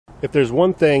If there's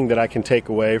one thing that I can take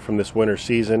away from this winter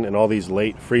season and all these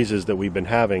late freezes that we've been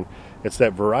having, it's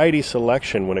that variety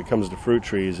selection when it comes to fruit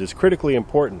trees is critically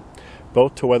important,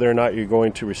 both to whether or not you're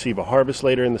going to receive a harvest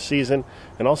later in the season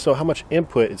and also how much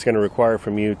input it's going to require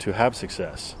from you to have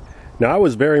success. Now, I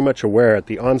was very much aware at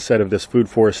the onset of this food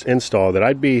forest install that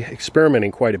I'd be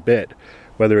experimenting quite a bit,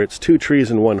 whether it's 2 trees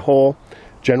in one hole,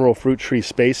 general fruit tree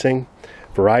spacing,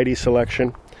 variety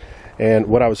selection. And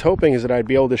what I was hoping is that I'd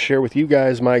be able to share with you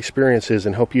guys my experiences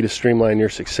and help you to streamline your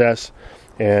success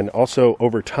and also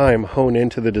over time hone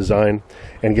into the design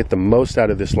and get the most out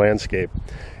of this landscape.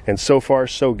 And so far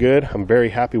so good. I'm very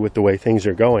happy with the way things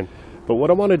are going. But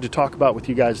what I wanted to talk about with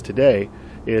you guys today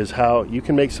is how you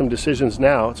can make some decisions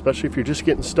now, especially if you're just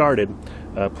getting started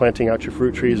planting out your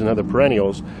fruit trees and other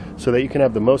perennials, so that you can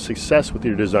have the most success with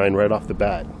your design right off the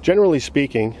bat. Generally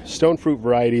speaking, stone fruit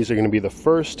varieties are going to be the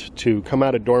first to come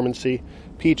out of dormancy.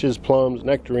 Peaches, plums,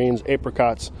 nectarines,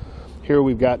 apricots. Here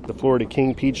we've got the Florida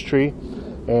King peach tree,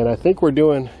 and I think we're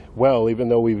doing well even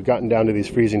though we've gotten down to these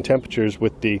freezing temperatures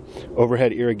with the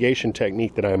overhead irrigation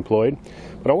technique that I employed.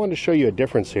 But I wanted to show you a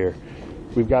difference here.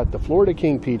 We've got the Florida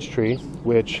King peach tree,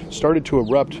 which started to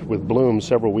erupt with bloom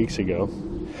several weeks ago.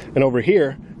 And over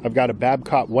here, I've got a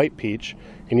Babcock white peach,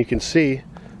 and you can see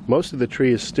most of the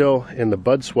tree is still in the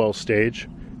bud swell stage,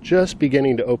 just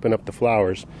beginning to open up the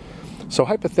flowers. So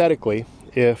hypothetically,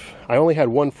 if I only had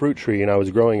one fruit tree and I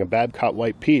was growing a Babcock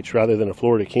white peach rather than a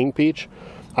Florida King peach,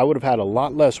 I would have had a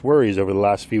lot less worries over the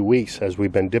last few weeks as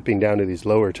we've been dipping down to these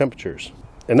lower temperatures.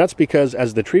 And that's because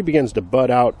as the tree begins to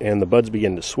bud out and the buds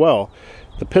begin to swell,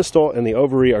 the pistil and the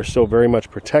ovary are still very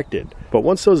much protected. But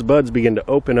once those buds begin to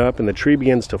open up and the tree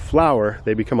begins to flower,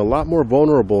 they become a lot more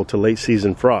vulnerable to late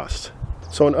season frost.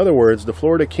 So in other words, the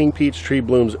Florida King peach tree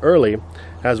blooms early,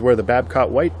 as where the Babcock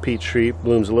white peach tree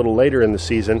blooms a little later in the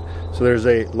season, so there's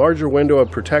a larger window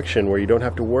of protection where you don't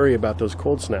have to worry about those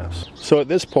cold snaps. So at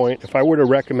this point, if I were to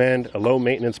recommend a low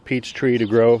maintenance peach tree to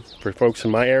grow for folks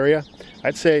in my area,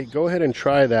 I'd say go ahead and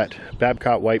try that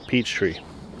Babcock white peach tree.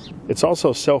 It's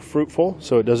also self-fruitful,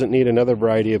 so it doesn't need another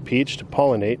variety of peach to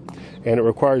pollinate, and it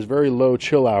requires very low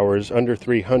chill hours, under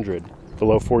 300,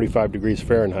 below 45 degrees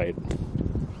Fahrenheit.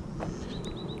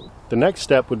 The next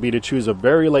step would be to choose a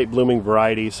very late blooming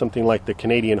variety, something like the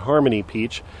Canadian Harmony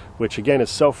peach, which again is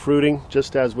self-fruiting,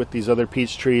 just as with these other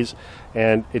peach trees,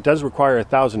 and it does require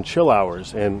 1,000 chill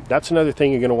hours. And that's another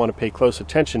thing you're going to want to pay close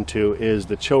attention to, is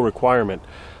the chill requirement.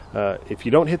 If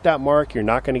you don't hit that mark, you're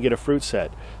not going to get a fruit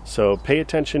set. So pay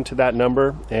attention to that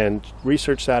number and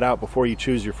research that out before you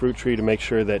choose your fruit tree to make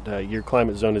sure that your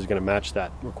climate zone is going to match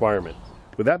that requirement.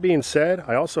 With that being said,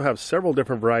 I also have several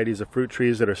different varieties of fruit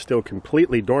trees that are still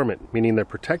completely dormant, meaning they're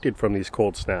protected from these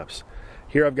cold snaps.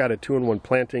 Here I've got a 2-in-1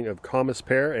 planting of Comus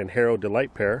pear and Harrow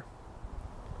Delight pear.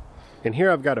 And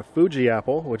here I've got a Fuji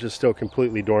apple, which is still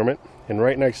completely dormant. And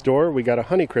right next door, we got a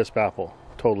Honeycrisp apple,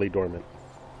 totally dormant.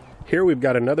 Here we've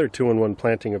got another 2-in-1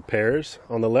 planting of pears.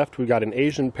 On the left, we've got an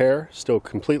Asian pear, still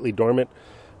completely dormant.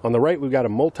 On the right, we've got a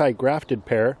multi-grafted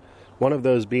pear, one of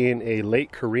those being a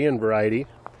late Korean variety.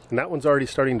 And that one's already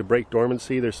starting to break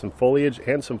dormancy. There's some foliage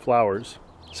and some flowers,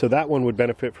 so that one would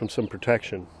benefit from some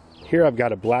protection. Here I've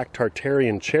got a black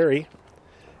Tartarian cherry,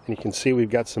 and you can see we've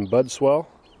got some bud swell,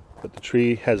 but the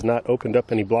tree has not opened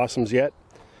up any blossoms yet,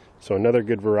 so another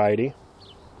good variety.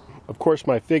 Of course,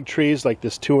 my fig trees, like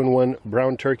this 2-in-1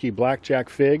 brown turkey blackjack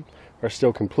fig, are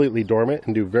still completely dormant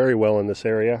and do very well in this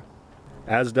area,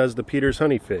 as does the Peter's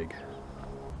honey fig.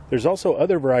 There's also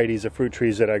other varieties of fruit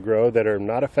trees that I grow that are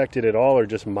not affected at all or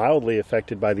just mildly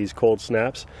affected by these cold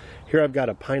snaps. Here I've got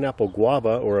a pineapple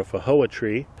guava, or a Fajoa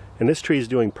tree, and this tree is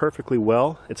doing perfectly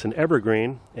well. It's an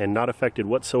evergreen and not affected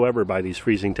whatsoever by these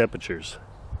freezing temperatures.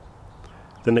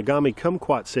 The Nagami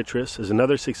Kumquat citrus is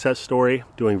another success story,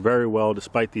 doing very well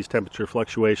despite these temperature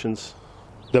fluctuations.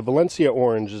 The Valencia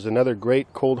orange is another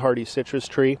great cold hardy citrus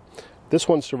tree. This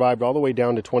one survived all the way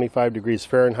down to 25 degrees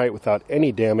Fahrenheit without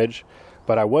any damage.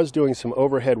 But I was doing some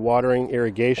overhead watering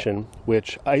irrigation,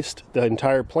 which iced the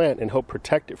entire plant and helped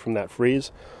protect it from that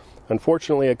freeze.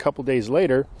 Unfortunately, a couple days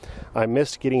later, I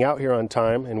missed getting out here on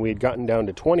time, and we had gotten down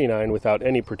to 29 without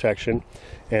any protection,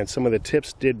 and some of the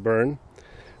tips did burn.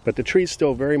 But the tree's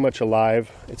still very much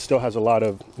alive. It still has a lot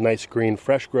of nice green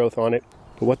fresh growth on it.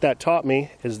 But what that taught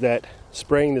me is that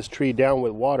spraying this tree down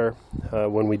with water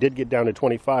when we did get down to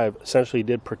 25 essentially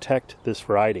did protect this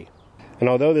variety. And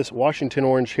although this Washington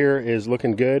orange here is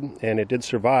looking good and it did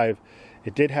survive,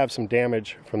 it did have some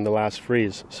damage from the last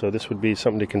freeze, so this would be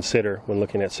something to consider when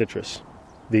looking at citrus.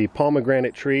 The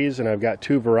pomegranate trees, and I've got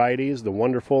 2 varieties, the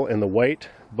Wonderful and the White,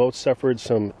 both suffered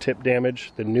some tip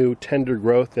damage, the new tender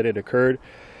growth that had occurred,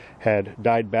 had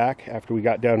died back after we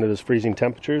got down to those freezing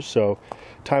temperatures, so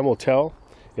time will tell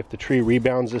if the tree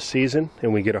rebounds this season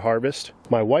and we get a harvest.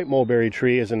 My white mulberry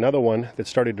tree is another one that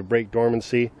started to break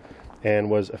dormancy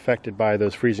and was affected by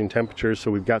those freezing temperatures,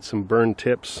 so we've got some burned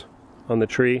tips on the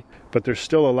tree, but there's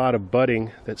still a lot of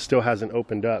budding that still hasn't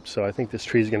opened up, so I think this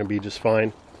tree is going to be just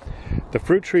fine. The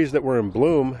fruit trees that were in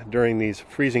bloom during these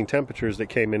freezing temperatures that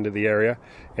came into the area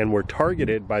and were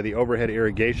targeted by the overhead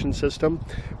irrigation system,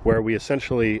 where we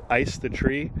essentially iced the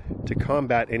tree to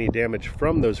combat any damage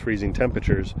from those freezing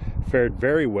temperatures, fared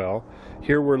very well.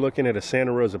 Here we're looking at a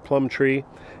Santa Rosa plum tree,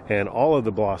 and all of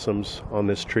the blossoms on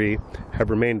this tree have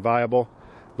remained viable.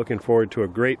 Looking forward to a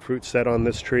great fruit set on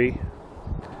this tree.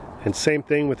 And same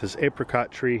thing with this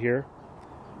apricot tree here.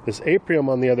 This aprium,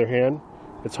 on the other hand,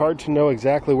 it's hard to know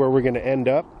exactly where we're going to end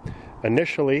up.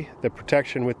 Initially, the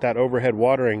protection with that overhead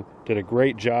watering did a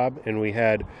great job, and we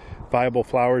had viable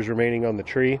flowers remaining on the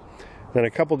tree. Then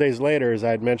a couple days later, as I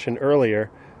had mentioned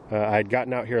earlier, I had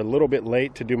gotten out here a little bit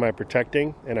late to do my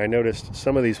protecting, and I noticed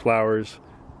some of these flowers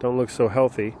don't look so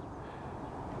healthy.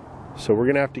 So we're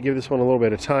going to have to give this one a little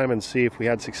bit of time and see if we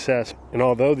had success. And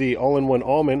although the all-in-one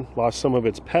almond lost some of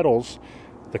its petals,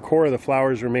 the core of the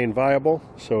flowers remain viable,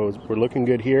 so we're looking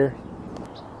good here.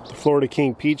 The Florida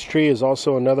King peach tree is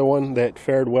also another one that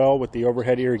fared well with the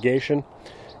overhead irrigation,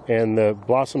 and the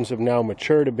blossoms have now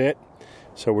matured a bit,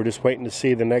 so we're just waiting to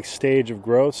see the next stage of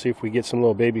growth, see if we get some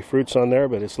little baby fruits on there,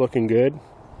 but it's looking good.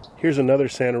 Here's another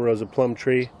Santa Rosa plum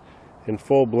tree in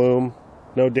full bloom,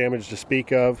 no damage to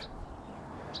speak of.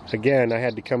 Again, I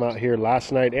had to come out here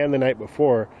last night and the night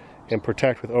before and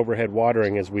protect with overhead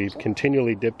watering as we've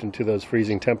continually dipped into those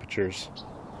freezing temperatures.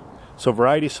 So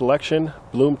variety selection,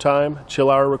 bloom time,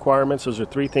 chill hour requirements, those are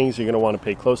three things you're going to want to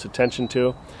pay close attention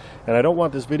to. And I don't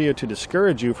want this video to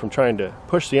discourage you from trying to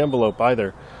push the envelope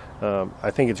either. I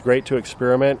think it's great to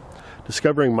experiment,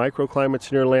 discovering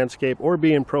microclimates in your landscape, or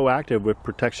being proactive with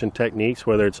protection techniques,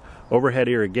 whether it's overhead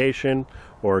irrigation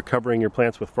or covering your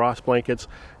plants with frost blankets.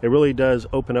 It really does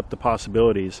open up the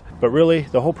possibilities. But really,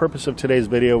 the whole purpose of today's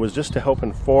video was just to help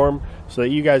inform so that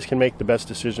you guys can make the best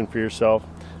decision for yourself.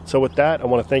 So with that, I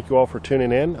want to thank you all for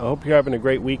tuning in. I hope you're having a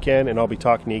great weekend, and I'll be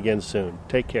talking to you again soon.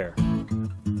 Take care.